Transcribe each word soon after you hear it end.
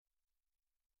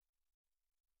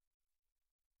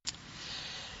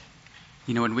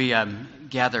You know, when we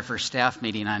gather for staff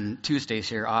meeting on Tuesdays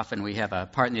here, often we have a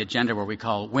part in the agenda where we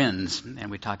call wins, and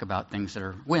we talk about things that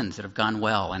are wins that have gone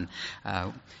well. And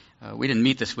we didn't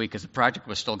meet this week because the project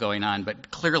was still going on, but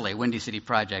clearly Windy City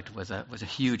Project was a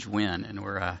huge win, and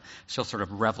we're still sort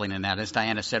of reveling in that. As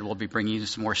Diana said, we'll be bringing you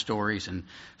some more stories and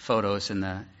photos in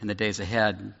the days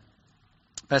ahead.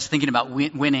 But I was thinking about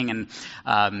winning, and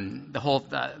the whole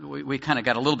we kind of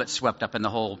got a little bit swept up in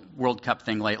the whole World Cup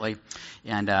thing lately,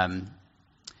 and.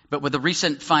 But with the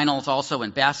recent finals also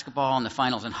in basketball and the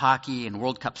finals in hockey and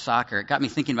World Cup soccer, it got me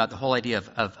thinking about the whole idea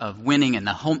of winning and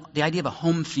the idea of a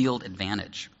home field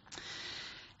advantage.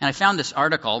 And I found this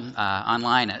article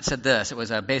online. It said this. It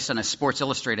was based on a Sports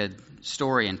Illustrated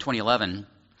story in 2011.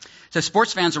 It says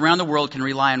sports fans around the world can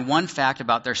rely on one fact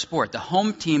about their sport. The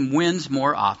home team wins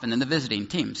more often than the visiting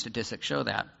team. Statistics show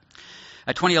that.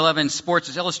 A 2011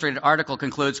 Sports Illustrated article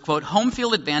concludes, quote, home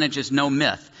field advantage is no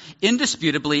myth.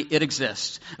 Indisputably, it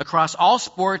exists. Across all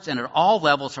sports and at all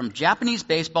levels, from Japanese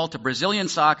baseball to Brazilian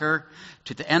soccer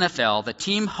to the NFL, the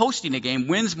team hosting a game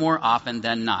wins more often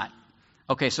than not.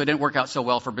 Okay, so it didn't work out so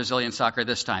well for Brazilian soccer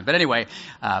this time. But anyway,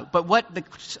 but what the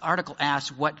article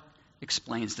asks, what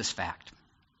explains this fact?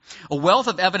 A wealth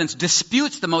of evidence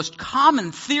disputes the most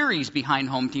common theories behind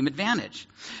home team advantage.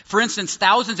 For instance,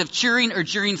 thousands of cheering or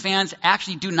jeering fans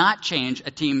actually do not change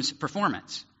a team's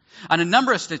performance. On a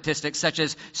number of statistics, such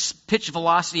as pitch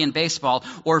velocity in baseball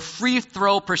or free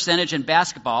throw percentage in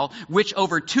basketball, which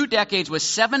over 2 decades was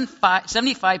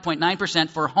 75.9%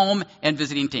 for home and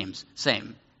visiting teams.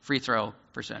 Same free throw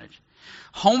percentage.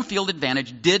 Home field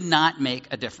advantage did not make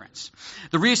a difference.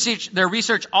 Their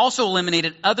research also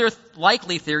eliminated other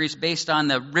likely theories based on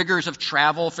the rigors of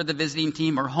travel for the visiting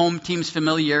team or home team's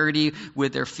familiarity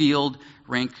with their field,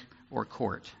 rink, or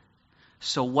court.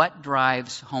 So what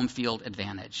drives home field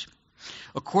advantage?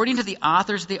 According to the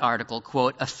authors of the article,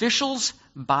 quote, officials'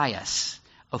 bias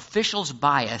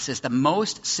is the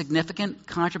most significant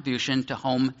contribution to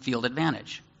home field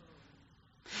advantage.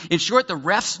 In short, the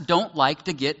refs don't like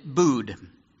to get booed.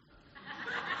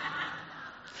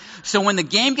 So when the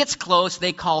game gets close,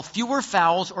 they call fewer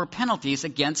fouls or penalties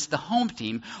against the home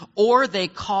team, or they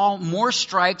call more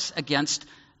strikes against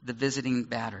the visiting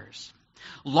batters.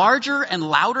 Larger and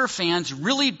louder fans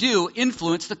really do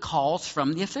influence the calls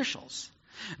from the officials.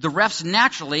 The refs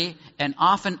naturally and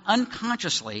often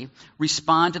unconsciously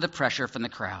respond to the pressure from the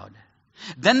crowd.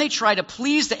 Then they try to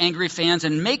please the angry fans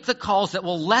and make the calls that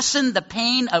will lessen the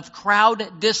pain of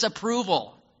crowd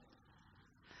disapproval.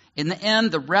 In the end,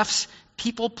 the ref's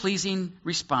people-pleasing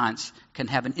response can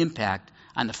have an impact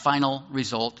on the final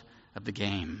result of the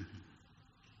game.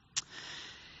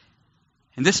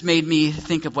 And this made me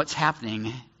think of what's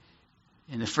happening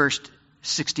in the first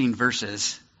 16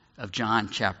 verses of John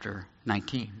chapter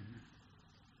 19.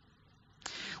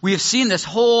 We have seen this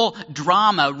whole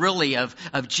drama, really, of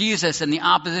Jesus and the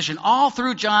opposition all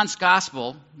through John's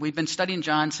gospel. We've been studying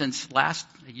John since a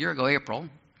year ago, April.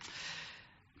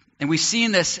 And we've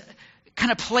seen this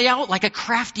kind of play out like a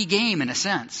crafty game in a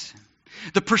sense.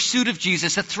 The pursuit of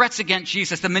Jesus, the threats against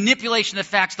Jesus, the manipulation of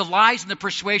facts, the lies and the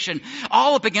persuasion,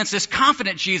 all up against this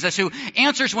confident Jesus who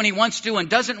answers when he wants to and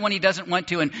doesn't when he doesn't want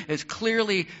to and is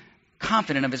clearly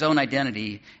confident of his own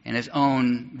identity and his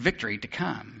own victory to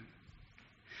come.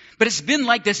 But it's been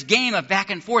like this game of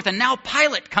back and forth, and now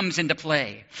Pilate comes into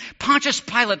play. Pontius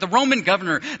Pilate, the Roman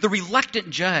governor, the reluctant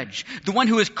judge, the one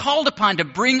who is called upon to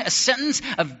bring a sentence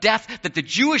of death that the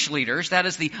Jewish leaders, that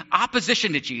is the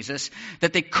opposition to Jesus,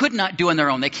 that they could not do on their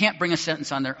own. They can't bring a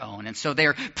sentence on their own. And so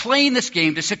they're playing this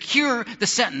game to secure the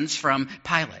sentence from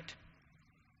Pilate.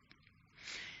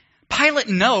 Pilate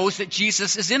knows that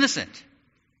Jesus is innocent.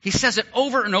 He says it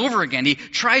over and over again. He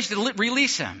tries to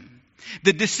release him.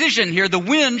 The decision here, the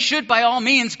win, should by all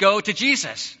means go to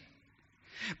Jesus.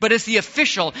 But as the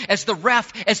official, as the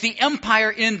ref, as the umpire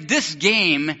in this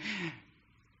game,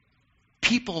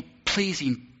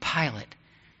 people-pleasing Pilate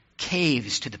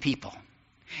caves to the people.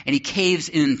 And he caves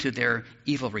into their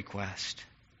evil request.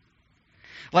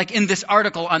 Like in this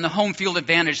article on the home field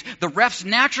advantage, the refs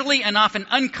naturally and often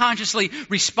unconsciously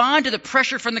respond to the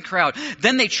pressure from the crowd.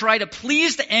 Then they try to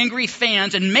please the angry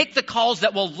fans and make the calls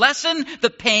that will lessen the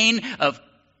pain of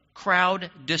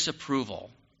crowd disapproval.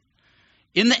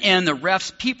 In the end, the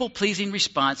refs' people-pleasing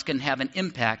response can have an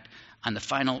impact on the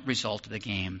final result of the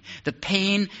game. The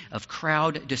pain of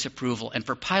crowd disapproval. And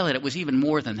for Pilate, it was even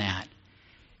more than that.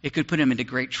 It could put him into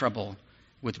great trouble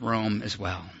with Rome as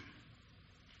well.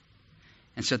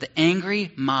 And so the angry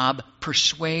mob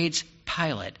persuades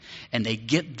Pilate, and they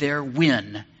get their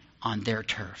win on their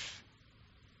turf.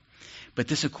 But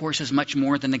this, of course, is much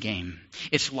more than the game.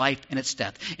 It's life and it's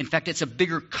death. In fact, it's a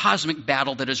bigger cosmic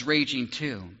battle that is raging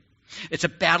too. It's a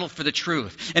battle for the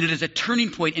truth. And it is a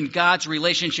turning point in God's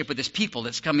relationship with his people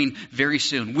that's coming very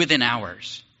soon, within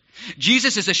hours.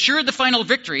 Jesus is assured the final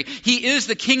victory. He is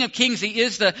the King of Kings. He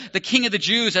is the King of the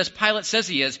Jews, as Pilate says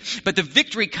he is. But the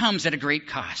victory comes at a great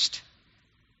cost.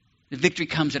 The victory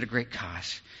comes at a great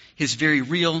cost. His very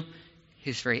real,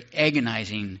 his very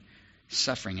agonizing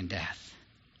suffering and death.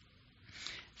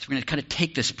 So we're going to kind of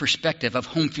take this perspective of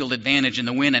home field advantage in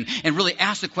the win and really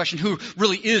ask the question, who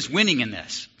really is winning in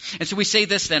this? And so we say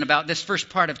this then about this first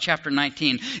part of chapter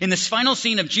 19. In this final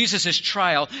scene of Jesus'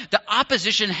 trial, the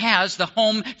opposition has the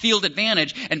home field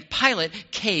advantage, and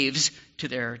Pilate caves to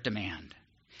their demand,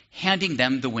 handing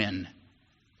them the win,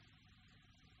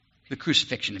 the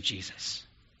crucifixion of Jesus.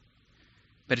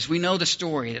 But as we know the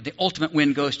story, the ultimate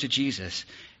win goes to Jesus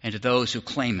and to those who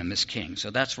claim him as king.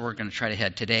 So that's where we're going to try to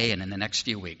head today and in the next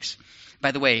few weeks.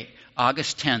 By the way,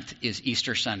 August 10th is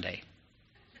Easter Sunday.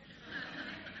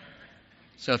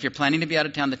 So if you're planning to be out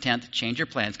of town the 10th, change your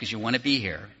plans because you want to be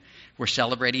here. We're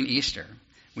celebrating Easter.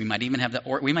 We might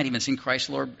even sing Christ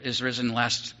Lord is Risen a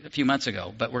few months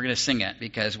ago, but we're going to sing it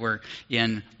because we're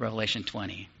in Revelation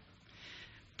 20.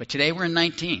 But today we're in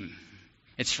 19.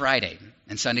 It's Friday,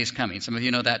 and Sunday's coming. Some of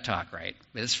you know that talk, right?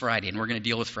 But it's Friday, and we're going to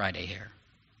deal with Friday here.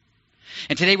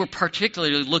 And today we're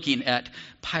particularly looking at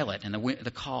Pilate and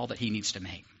the call that he needs to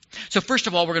make. So first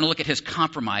of all, we're going to look at his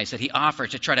compromise that he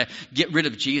offers to try to get rid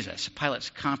of Jesus. Pilate's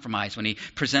compromise when he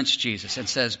presents Jesus and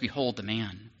says, "Behold the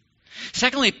man."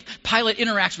 Secondly, Pilate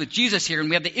interacts with Jesus here, and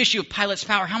we have the issue of Pilate's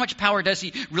power. How much power does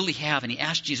he really have? And he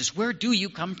asks Jesus, "Where do you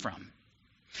come from?"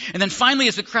 And then finally,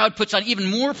 as the crowd puts on even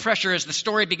more pressure as the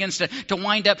story begins to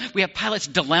wind up, we have Pilate's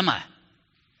dilemma.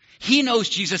 He knows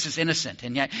Jesus is innocent,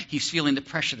 and yet he's feeling the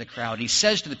pressure of the crowd. He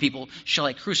says to the people, "Shall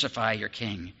I crucify your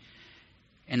king?"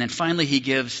 And then finally, he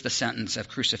gives the sentence of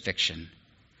crucifixion,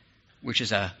 which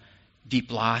is a deep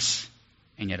loss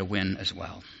and yet a win as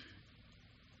well.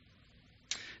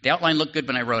 The outline looked good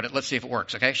when I wrote it. Let's see if it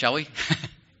works, okay? Shall we?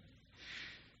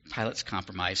 Pilate's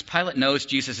compromise. Pilate knows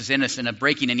Jesus is innocent of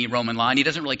breaking any Roman law, and he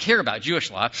doesn't really care about Jewish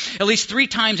law. At least 3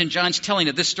 times in John's telling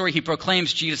of this story, he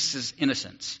proclaims Jesus'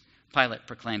 innocence. Pilate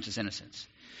proclaims his innocence.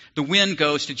 The win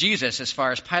goes to Jesus as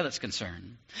far as Pilate's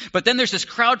concerned. But then there's this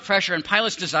crowd pressure and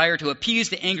Pilate's desire to appease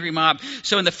the angry mob.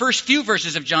 So in the first few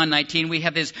verses of John 19, we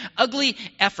have his ugly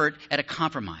effort at a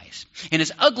compromise. And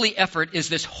his ugly effort is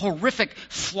this horrific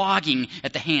flogging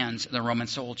at the hands of the Roman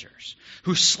soldiers,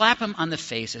 who slap him on the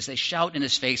face as they shout in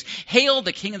his face, "Hail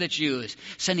the King of the Jews,"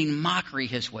 sending mockery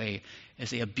his way as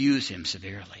they abuse him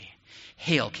severely.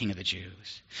 "Hail, King of the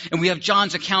Jews." And we have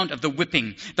John's account of the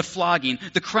whipping, the flogging,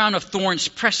 the crown of thorns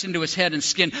pressed into his head and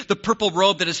skin, the purple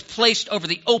robe that is placed over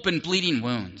the open, bleeding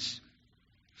wounds.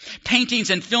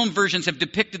 Paintings and film versions have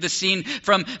depicted the scene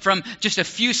from just a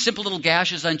few simple little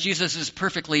gashes on Jesus'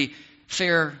 perfectly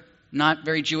fair, not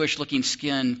very Jewish-looking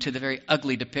skin to the very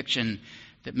ugly depiction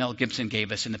that Mel Gibson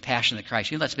gave us in The Passion of the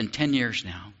Christ. You know, that's been 10 years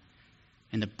now.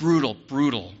 And the brutal,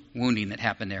 brutal wounding that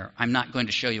happened there. I'm not going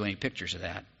to show you any pictures of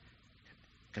that,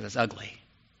 because it's ugly.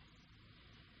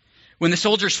 When the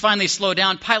soldiers finally slow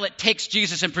down, Pilate takes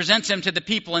Jesus and presents him to the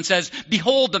people and says,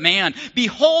 "Behold the man,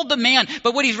 behold the man."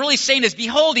 But what he's really saying is,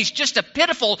 behold, he's just a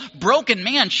pitiful, broken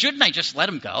man. Shouldn't I just let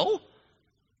him go?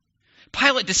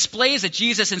 Pilate displays a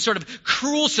Jesus in sort of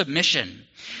cruel submission,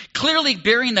 clearly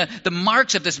bearing the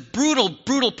marks of this brutal,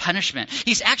 brutal punishment.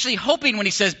 He's actually hoping when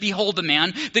he says, "Behold the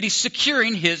man," that he's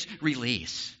securing his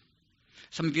release.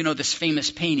 Some of you know this famous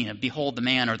painting of "Behold the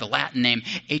Man," or the Latin name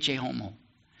Ecce Homo,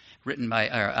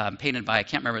 painted by, I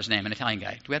can't remember his name, an Italian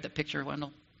guy. Do we have that picture,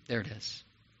 Wendell? There it is.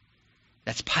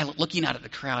 That's Pilate looking out at the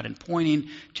crowd and pointing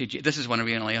to Jesus. This is one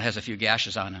who only has a few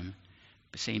gashes on him,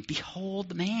 but saying, "Behold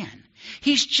the man."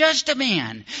 He's just a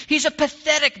man. He's a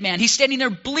pathetic man. He's standing there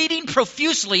bleeding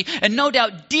profusely and no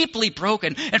doubt deeply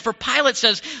broken. And for Pilate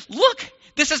says, "Look,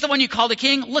 this is the one you call the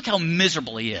king. Look how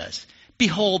miserable he is.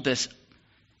 Behold this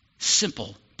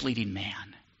simple, bleeding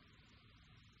man.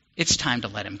 It's time to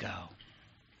let him go."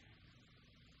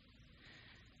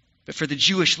 But for the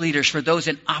Jewish leaders, for those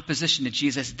in opposition to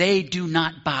Jesus, they do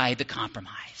not buy the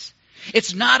compromise.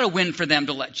 It's not a win for them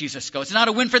to let Jesus go. It's not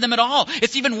a win for them at all.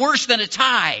 It's even worse than a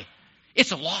tie.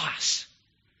 It's a loss.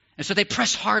 And so they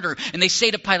press harder and they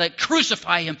say to Pilate,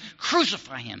 "Crucify him,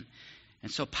 crucify him."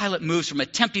 And so Pilate moves from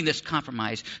attempting this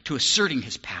compromise to asserting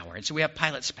his power. And so we have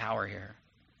Pilate's power here.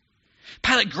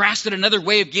 Pilate grasped at another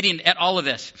way of getting at all of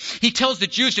this. He tells the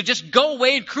Jews to just go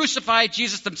away and crucify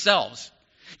Jesus themselves.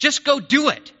 Just go do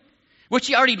it. Which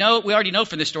we already know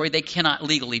from this story they cannot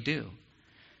legally do.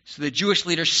 So the Jewish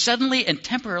leaders suddenly and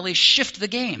temporarily shift the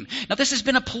game. Now, this has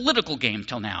been a political game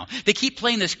till now. They keep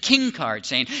playing this king card,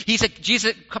 saying,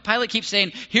 Pilate keeps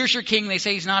saying, here's your king. They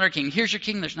say he's not our king. Here's your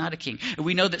king. There's not a king. And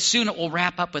we know that soon it will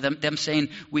wrap up with them saying,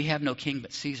 we have no king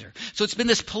but Caesar. So it's been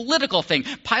this political thing.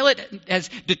 Pilate has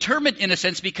determined, in a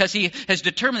sense, because he has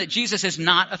determined that Jesus is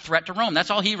not a threat to Rome. That's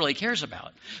all he really cares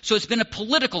about. So it's been a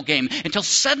political game until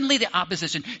suddenly the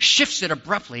opposition shifts it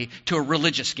abruptly to a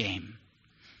religious game.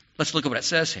 Let's look at what it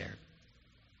says here.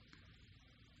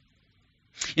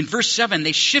 In verse 7,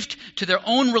 they shift to their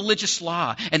own religious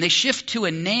law, and they shift to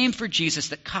a name for Jesus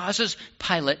that causes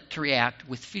Pilate to react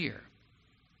with fear.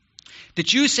 The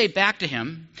Jews say back to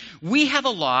him, we have a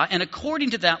law, and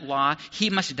according to that law, he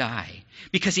must die,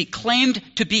 because he claimed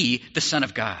to be the Son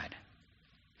of God.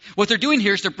 What they're doing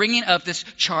here is they're bringing up this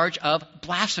charge of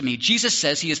blasphemy. Jesus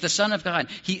says he is the Son of God.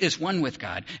 He is one with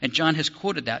God, and John has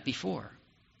quoted that before.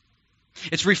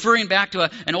 It's referring back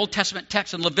to an Old Testament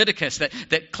text in Leviticus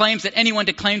that claims that anyone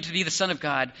to claim to be the Son of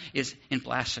God is in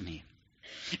blasphemy.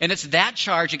 And it's that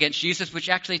charge against Jesus which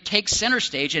actually takes center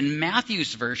stage in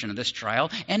Matthew's version of this trial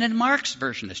and in Mark's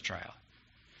version of this trial.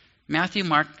 Matthew,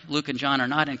 Mark, Luke, and John are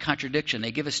not in contradiction.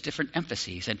 They give us different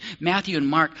emphases. And Matthew and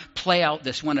Mark play out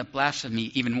this one of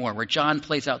blasphemy even more, where John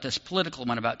plays out this political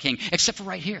one about king, except for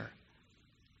right here,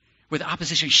 where the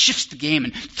opposition shifts the game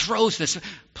and throws this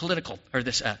political or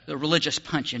this religious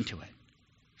punch into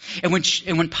it. And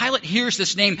when Pilate hears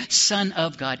this name, Son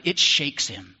of God, it shakes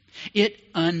him. It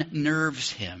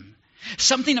unnerves him.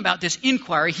 Something about this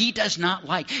inquiry he does not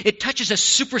like. It touches a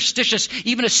superstitious,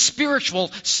 even a spiritual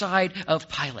side of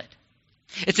Pilate.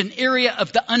 It's an area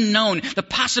of the unknown, the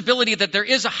possibility that there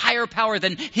is a higher power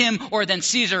than him or than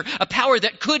Caesar, a power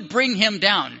that could bring him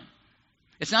down.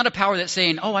 It's not a power that's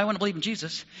saying, oh, I want to believe in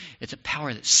Jesus. It's a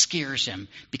power that scares him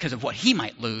because of what he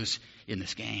might lose in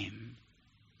this game.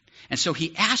 And so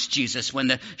he asks Jesus when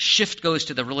the shift goes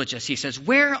to the religious, he says,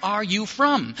 where are you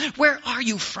from? Where are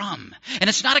you from? And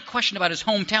it's not a question about his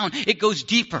hometown. It goes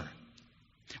deeper.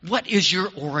 What is your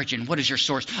origin? What is your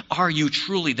source? Are you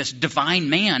truly this divine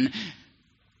man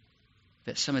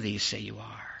that some of these say you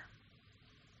are?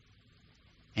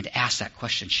 And to ask that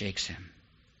question shakes him.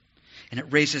 And it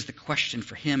raises the question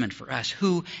for him and for us,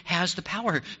 who has the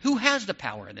power? Who has the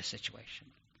power in this situation?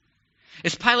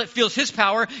 As Pilate feels his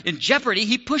power in jeopardy,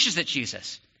 he pushes at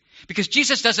Jesus. Because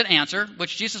Jesus doesn't answer,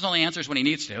 which Jesus only answers when he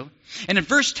needs to. And in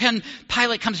verse 10,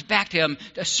 Pilate comes back to him,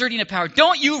 asserting a power.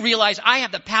 Don't you realize I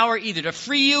have the power either to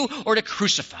free you or to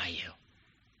crucify you?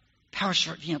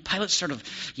 Pilate's sort of,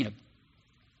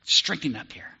 strengthening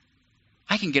up here.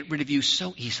 I can get rid of you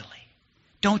so easily.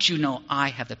 Don't you know I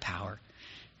have the power?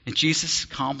 And Jesus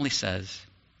calmly says,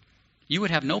 you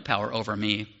would have no power over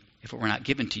me if it were not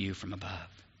given to you from above.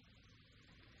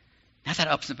 Now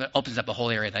that opens up a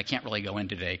whole area that I can't really go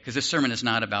into today, because this sermon is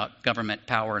not about government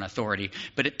power and authority,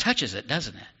 but it touches it,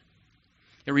 doesn't it?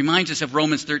 It reminds us of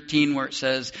Romans 13, where it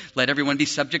says, let everyone be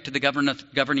subject to the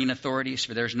governing authorities,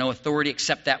 for there is no authority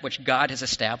except that which God has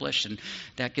established. And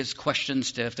that gives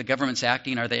questions to if the government's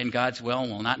acting, are they in God's will?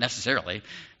 Well, not necessarily.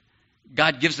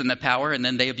 God gives them the power, and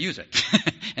then they abuse it.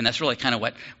 And that's really kind of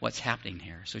what's happening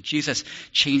here. So Jesus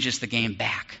changes the game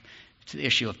back to the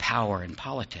issue of power and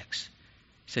politics.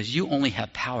 He says, you only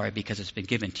have power because it's been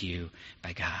given to you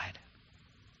by God.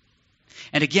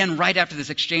 And again, right after this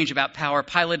exchange about power,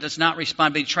 Pilate does not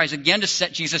respond, but he tries again to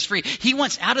set Jesus free. He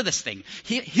wants out of this thing.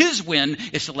 His win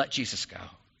is to let Jesus go.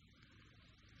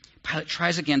 Pilate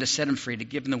tries again to set him free, to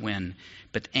give him the win,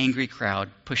 but the angry crowd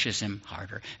pushes him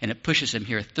harder. And it pushes him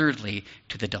here, thirdly,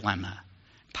 to the dilemma,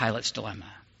 Pilate's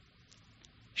dilemma.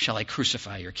 Shall I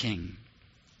crucify your king?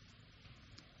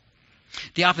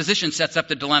 The opposition sets up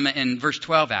the dilemma in verse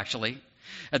 12, actually.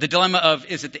 The dilemma of,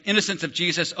 is it the innocence of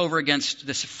Jesus over against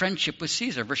this friendship with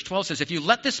Caesar? Verse 12 says, if you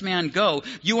let this man go,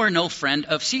 you are no friend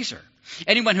of Caesar.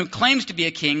 Anyone who claims to be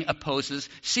a king opposes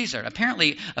Caesar.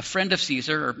 Apparently, a friend of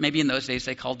Caesar, or maybe in those days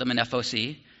they called them an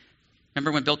FOC.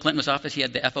 Remember when Bill Clinton was office, he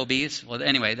had the FOBs? Well,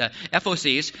 anyway, the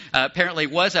FOCs apparently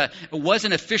was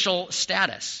an official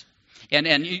status.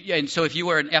 And so if you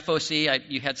were an FOC,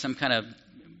 you had some kind of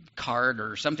card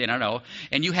or something, I don't know,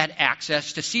 and you had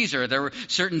access to Caesar. There were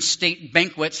certain state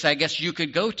banquets, I guess, you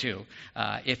could go to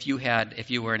if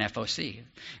you were an FOC. It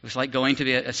was like going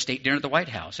to a state dinner at the White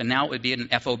House, and now it would be an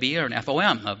FOB or an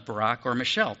FOM of Barack or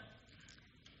Michelle.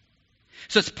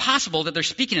 So it's possible that they're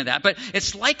speaking of that, but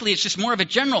it's likely it's just more of a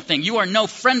general thing. You are no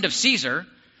friend of Caesar.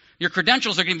 Your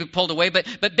credentials are going to be pulled away,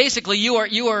 but basically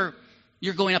you're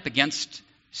going up against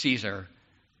Caesar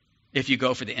if you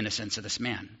go for the innocence of this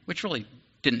man, which really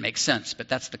didn't make sense, but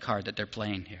that's the card that they're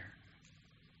playing here.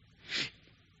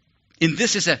 And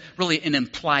this is really an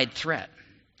implied threat.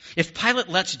 If Pilate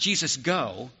lets Jesus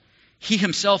go, he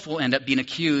himself will end up being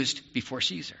accused before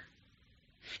Caesar.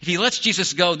 If he lets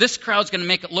Jesus go, this crowd's going to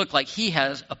make it look like he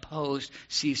has opposed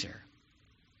Caesar.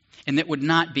 And that would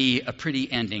not be a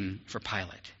pretty ending for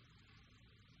Pilate.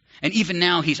 And even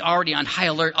now, he's already on high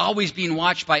alert, always being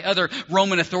watched by other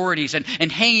Roman authorities and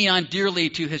hanging on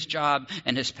dearly to his job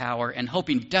and his power and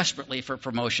hoping desperately for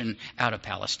promotion out of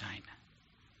Palestine.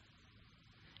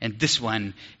 And this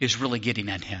one is really getting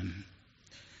at him.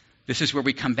 This is where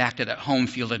we come back to that home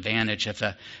field advantage of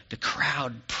the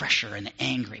crowd pressure and the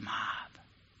angry mob.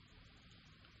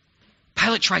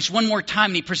 Pilate tries one more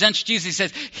time and he presents Jesus. He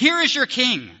says, "Here is your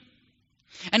king."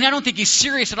 And I don't think he's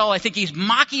serious at all. I think he's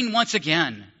mocking once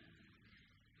again.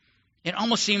 It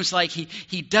almost seems like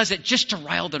he does it just to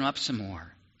rile them up some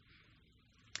more.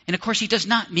 And of course, he does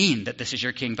not mean that this is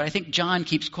your king, but I think John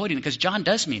keeps quoting it because John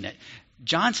does mean it.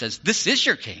 John says, "This is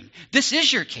your king. This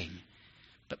is your king."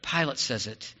 But Pilate says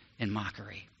it in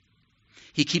mockery.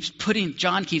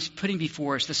 John keeps putting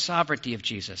before us the sovereignty of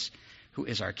Jesus, who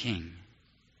is our king.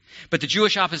 But the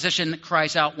Jewish opposition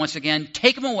cries out once again,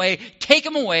 take him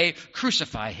away,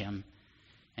 crucify him.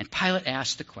 And Pilate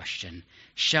asks the question,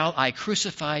 "Shall I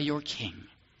crucify your king?"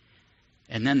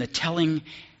 And then the telling,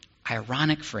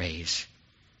 ironic phrase,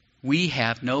 "We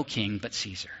have no king but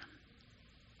Caesar."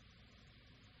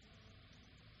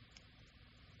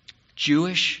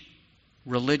 Jewish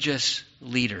religious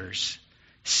leaders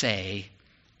say,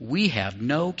 "We have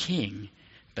no king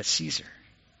but Caesar."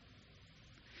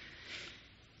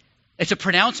 It's a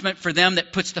pronouncement for them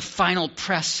that puts the final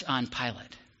press on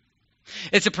Pilate.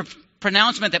 It's a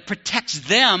pronouncement that protects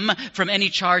them from any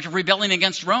charge of rebelling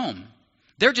against Rome.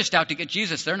 They're just out to get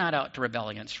Jesus. They're not out to rebel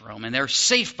against Rome. And they're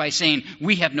safe by saying,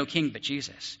 "We have no king but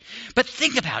Jesus." But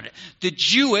think about it. The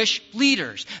Jewish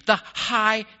leaders, the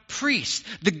high priests,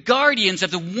 the guardians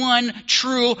of the one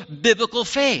true biblical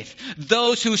faith,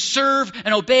 those who serve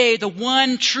and obey the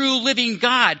one true living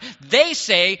God, they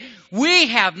say, "We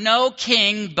have no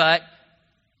king but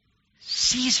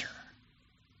Caesar."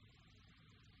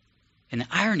 And the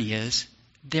irony is,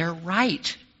 they're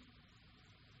right.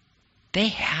 They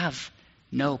have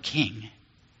no king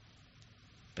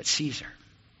but Caesar.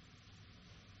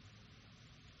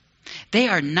 They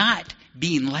are not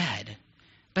being led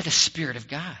by the Spirit of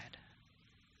God.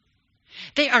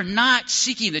 They are not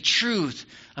seeking the truth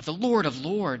of the Lord of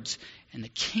Lords and the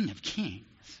King of Kings.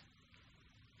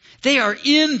 They are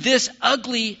in this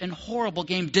ugly and horrible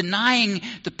game, denying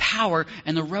the power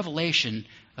and the revelation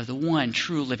of the one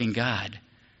true living God,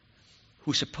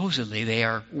 who supposedly they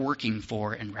are working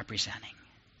for and representing.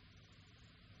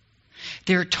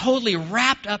 They're totally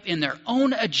wrapped up in their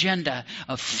own agenda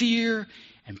of fear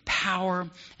and power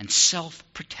and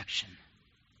self-protection.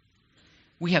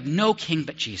 We have no king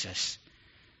but Jesus,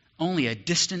 only a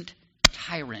distant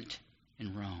tyrant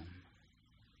in Rome.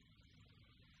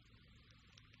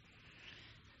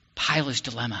 Pilate's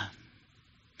dilemma,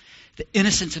 the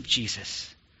innocence of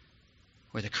Jesus,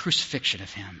 or the crucifixion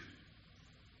of him.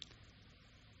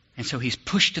 And so he's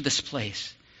pushed to this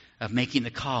place of making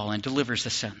the call and delivers the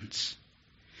sentence.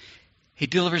 He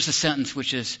delivers the sentence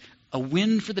which is a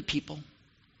win for the people,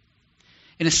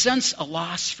 in a sense a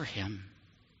loss for him,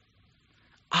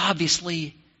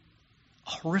 obviously a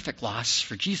horrific loss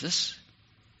for Jesus,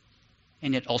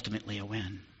 and yet ultimately a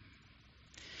win.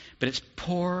 But it's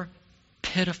poor,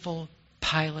 pitiful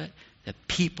Pilate, the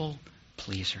people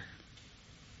pleaser.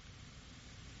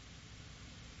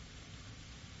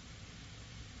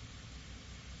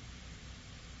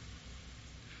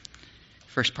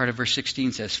 First part of verse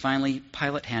 16 says, "Finally,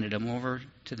 Pilate handed him over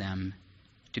to them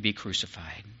to be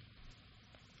crucified."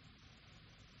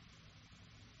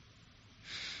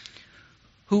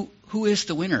 Who is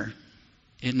the winner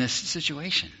in this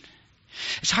situation?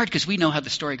 It's hard because we know how the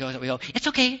story goes. That we go, it's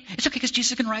okay because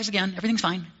Jesus can rise again. Everything's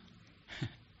fine.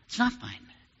 It's not fine.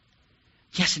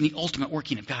 Yes, in the ultimate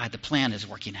working of God, the plan is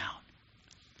working out.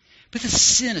 But the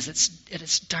sin is at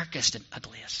its darkest and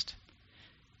ugliest.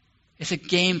 It's a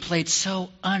game played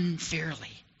so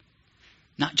unfairly.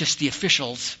 Not just the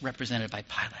officials represented by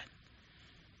Pilate,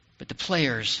 but the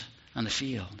players on the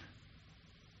field.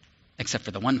 Except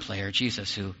for the one player,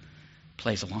 Jesus, who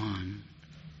plays along.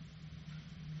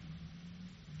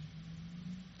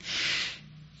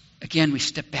 Again, we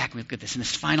step back and we look at this. In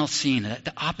this final scene,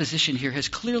 the opposition here has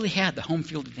clearly had the home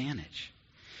field advantage.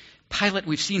 Pilate,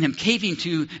 we've seen him caving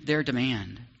to their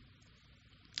demand,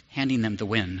 handing them the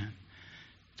win,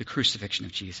 the crucifixion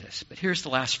of Jesus. But here's the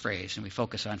last phrase, and we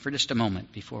focus on for just a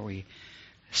moment before we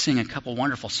sing a couple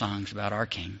wonderful songs about our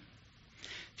King.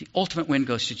 The ultimate win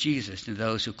goes to Jesus and to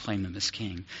those who claim him as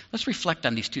King. Let's reflect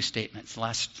on these two statements. The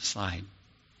last slide.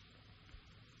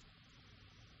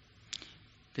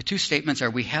 The two statements are,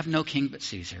 we have no king but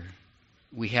Caesar.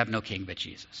 We have no king but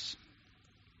Jesus.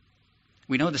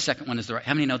 We know the second one is the right.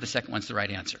 How many know the second one's the right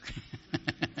answer?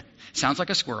 Sounds like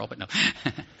a squirrel, but no.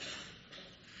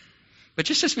 But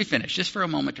just as we finish, just for a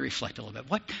moment to reflect a little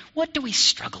bit, what do we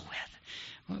struggle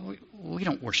with? We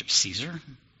don't worship Caesar,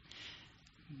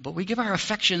 but we give our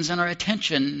affections and our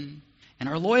attention and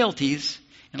our loyalties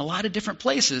in a lot of different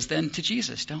places than to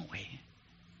Jesus, don't we?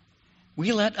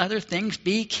 We let other things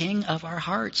be king of our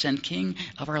hearts and king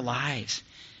of our lives.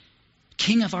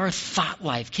 King of our thought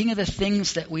life, king of the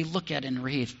things that we look at and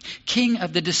read, king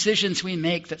of the decisions we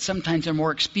make that sometimes are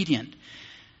more expedient,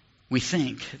 we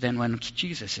think, than when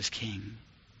Jesus is king.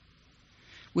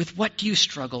 With what do you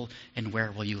struggle and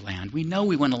where will you land? We know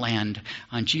we want to land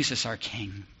on Jesus our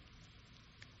king.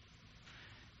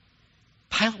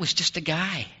 Pilate was just a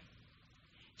guy.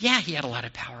 Yeah, he had a lot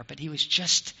of power, but he was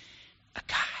just a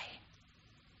guy.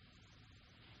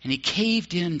 And he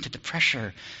caved in to the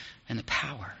pressure and the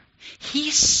power. He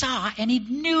saw and he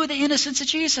knew the innocence of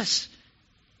Jesus.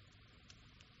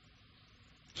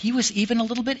 He was even a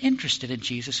little bit interested in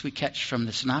Jesus, we catch from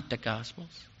the Synoptic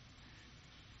Gospels.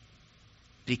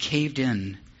 But he caved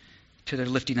in to their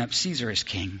lifting up Caesar as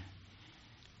king.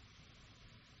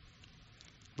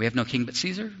 We have no king but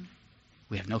Caesar.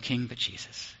 We have no king but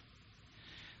Jesus.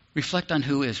 Reflect on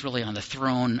who is really on the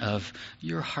throne of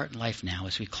your heart and life now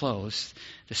as we close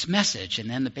this message. And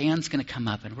then the band's going to come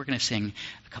up and we're going to sing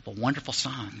a couple wonderful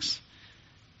songs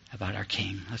about our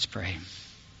King. Let's pray.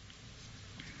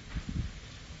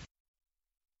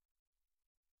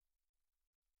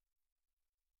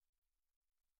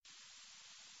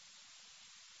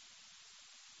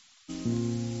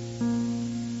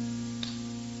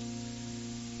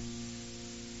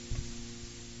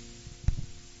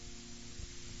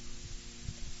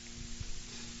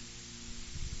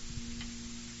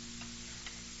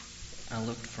 I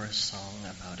looked for a song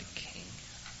about a king,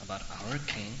 about our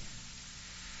king,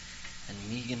 and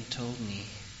Megan told me,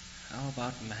 how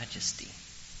about majesty?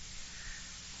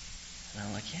 And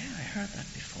I'm like, yeah, I heard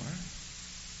that before.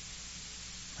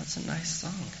 That's a nice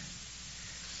song.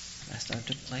 And I started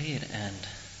to play it, and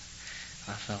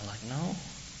I felt like, no,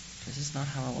 this is not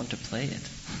how I want to play it.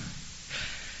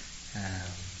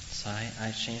 So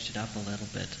I changed it up a little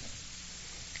bit.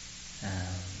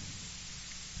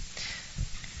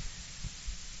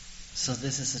 So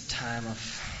this is a time of...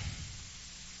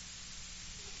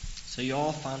 So you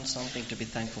all found something to be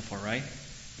thankful for, right?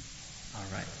 All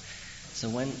right. So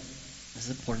this is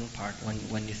the important part.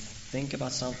 When you think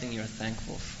about something you're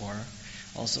thankful for,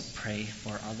 also pray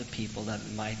for other people that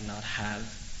might not have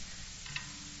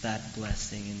that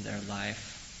blessing in their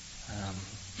life.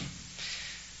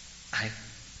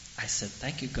 I said,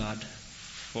 thank you, God,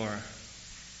 for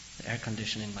the air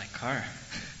conditioner in my car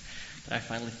that I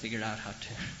finally figured out how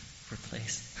to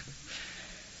replace.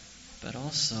 But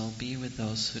also be with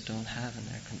those who don't have an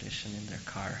air conditioner in their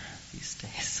car these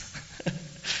days.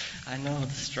 I know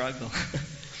the struggle.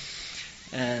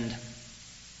 And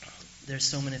there's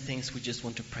so many things we just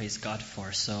want to praise God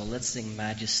for. So let's sing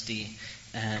Majesty.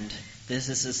 And this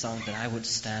is a song that I would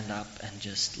stand up and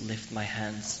just lift my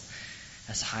hands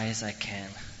as high as I can.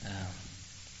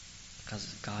 Because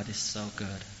God is so good.